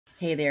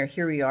Hey there,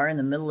 here we are in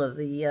the middle of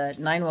the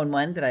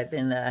 911 that I've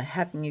been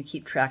having you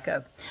keep track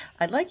of.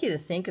 I'd like you to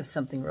think of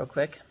something real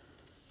quick.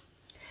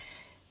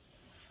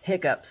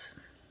 Hiccups,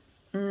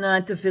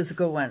 not the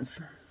physical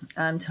ones.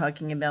 I'm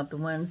talking about the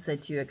ones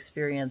that you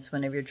experience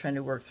whenever you're trying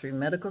to work through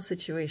medical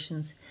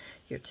situations,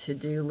 your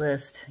to-do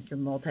list, your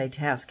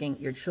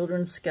multitasking, your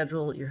children's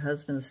schedule, your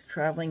husband's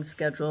traveling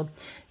schedule,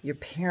 your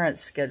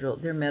parents' schedule,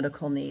 their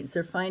medical needs,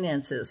 their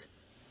finances.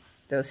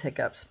 Those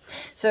hiccups.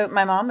 So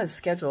my mom is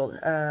scheduled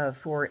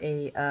for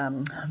a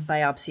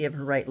biopsy of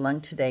her right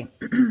lung today.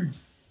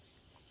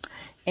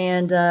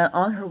 And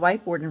on her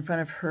whiteboard in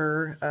front of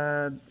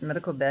her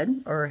medical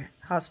bed or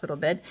hospital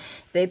bed,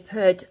 they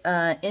put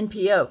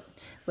NPO.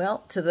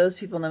 Well, to those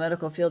people in the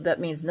medical field, that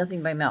means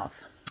nothing by mouth.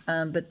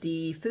 But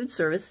the food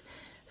service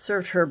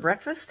served her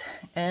breakfast,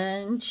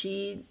 and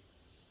she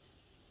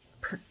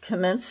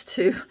commenced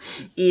to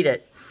eat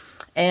it.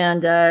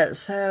 And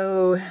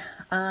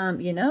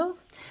you know,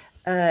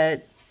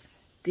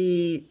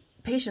 the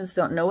patients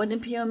don't know what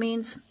NPO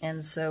means,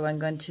 and so I'm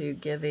going to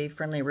give a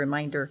friendly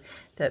reminder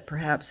that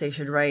perhaps they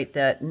should write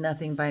that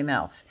nothing by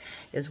mouth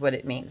is what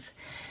it means.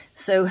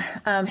 So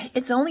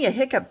it's only a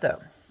hiccup,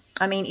 though.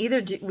 I mean,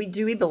 either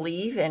do we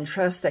believe and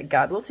trust that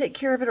God will take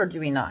care of it, or do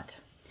we not?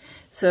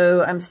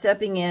 So I'm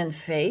stepping in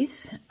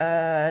faith,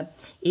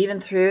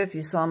 even through, if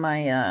you saw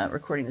my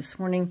recording this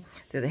morning,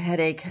 through the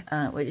headache,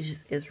 which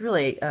is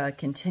really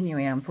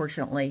continuing,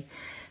 unfortunately.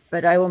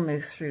 But I will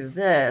move through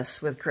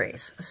this with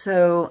grace.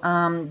 So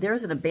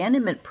there's an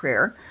abandonment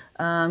prayer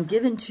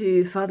given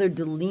to Father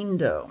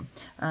Delindo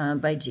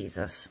by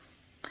Jesus.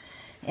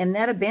 And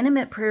that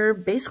abandonment prayer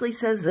basically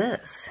says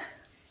this.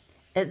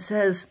 It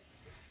says,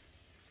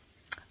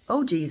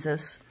 "Oh,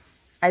 Jesus,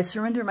 I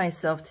surrender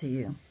myself to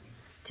you.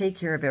 Take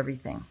care of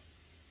everything."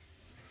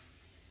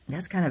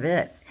 That's kind of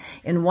it.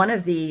 In one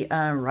of the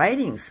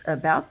writings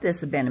about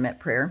this abandonment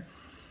prayer,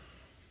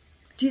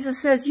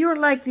 Jesus says, "You are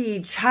like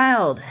the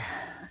child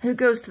who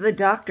goes to the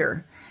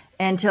doctor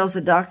and tells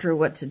the doctor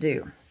what to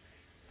do,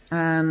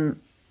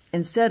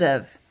 instead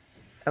of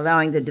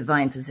allowing the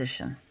divine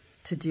physician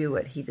to do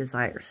what he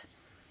desires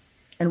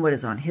and what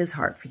is on his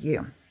heart for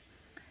you."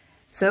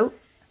 So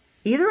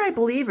either I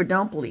believe or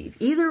don't believe.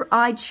 Either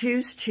I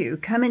choose to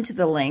come into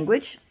the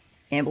language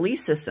and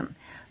belief system.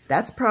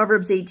 That's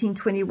Proverbs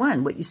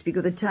 18:21. What you speak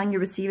with the tongue, you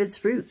receive its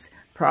fruits.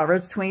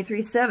 Proverbs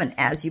 23:7.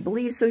 As you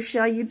believe, so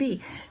shall you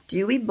be.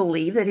 Do we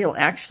believe that he'll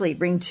actually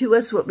bring to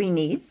us what we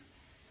need?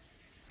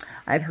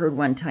 I've heard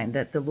one time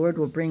that the Lord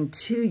will bring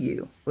to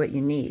you what you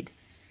need,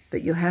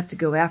 but you'll have to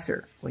go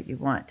after what you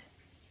want.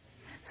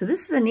 So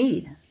this is a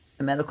need,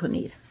 a medical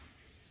need.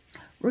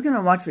 We're going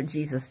to watch what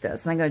Jesus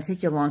does, and I'm going to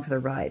take you along for the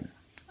ride.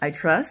 I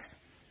trust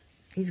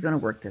he's going to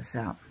work this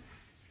out.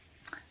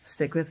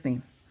 Stick with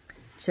me.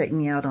 Check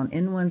me out on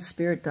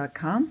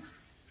in1spirit.com.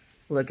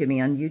 Look at me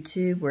on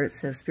YouTube where it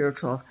says your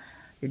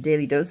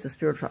daily dose of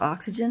spiritual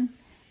oxygen.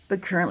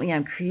 But currently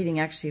I'm creating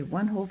actually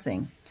one whole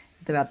thing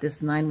about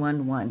this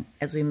 911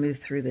 as we move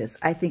through this.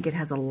 I think it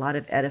has a lot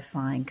of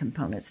edifying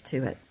components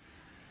to it.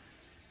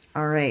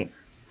 All right,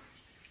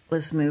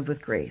 let's move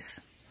with grace.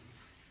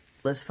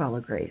 Let's follow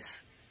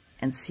grace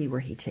and see where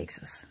he takes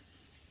us.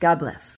 God bless.